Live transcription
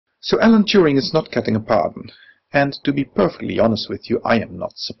So Alan Turing is not getting a pardon, and to be perfectly honest with you, I am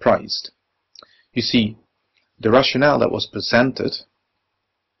not surprised. You see, the rationale that was presented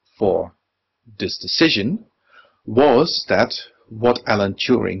for this decision was that what Alan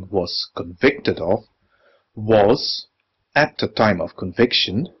Turing was convicted of was, at the time of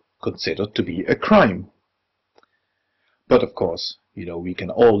conviction, considered to be a crime. But of course, we can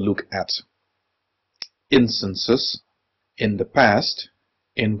all look at instances in the past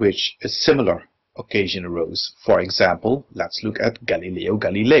in which a similar occasion arose. For example, let's look at Galileo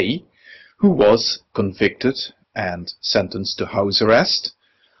Galilei, who was convicted and sentenced to house arrest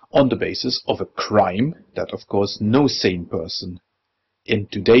on the basis of a crime that, of course, no sane person in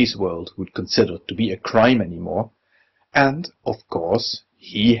today's world would consider to be a crime anymore. And, of course,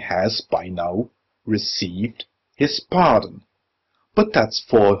 he has by now received his pardon. But that's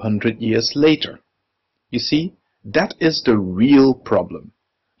 400 years later. You see, that is the real problem.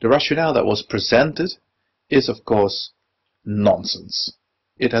 The rationale that was presented is, of course, nonsense.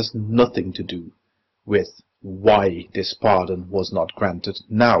 It has nothing to do with why this pardon was not granted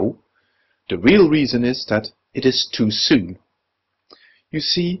now. The real reason is that it is too soon. You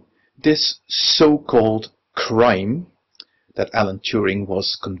see, this so-called crime that Alan Turing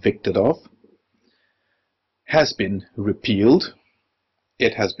was convicted of has been repealed.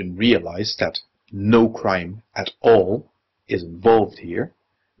 It has been realized that no crime at all is involved here.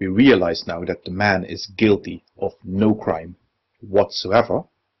 We realize now that the man is guilty of no crime whatsoever.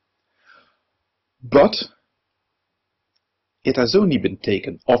 But it has only been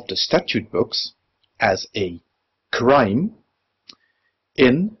taken off the statute books as a crime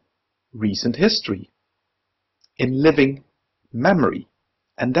in recent history, in living memory.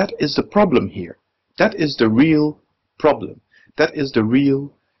 And that is the problem here. That is the real problem. That is the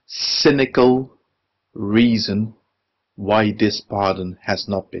real cynical reason why this pardon has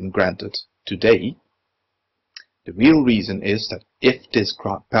not been granted today. The real reason is that if this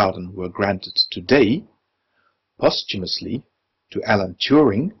pardon were granted today, posthumously, to Alan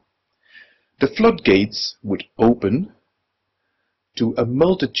Turing, the floodgates would open to a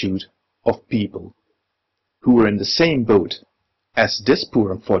multitude of people who were in the same boat as this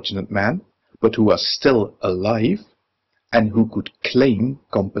poor unfortunate man, but who are still alive and who could claim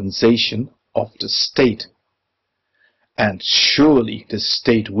compensation of the state. And surely the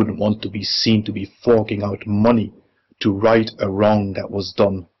state wouldn't want to be seen to be forking out money to right a wrong that was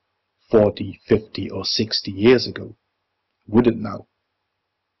done 40, 50 or 60 years ago. Would it now?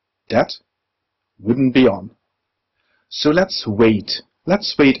 That wouldn't be on. So let's wait.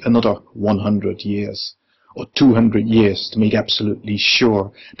 Let's wait another 100 years or 200 years to make absolutely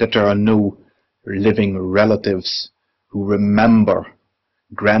sure that there are no living relatives who remember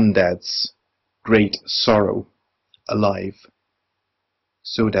Granddad's great sorrow alive,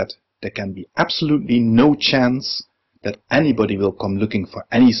 so that there can be absolutely no chance that anybody will come looking for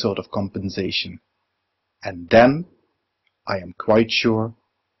any sort of compensation. And then, I am quite sure,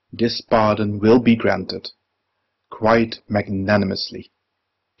 this pardon will be granted quite magnanimously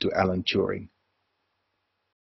to Alan Turing.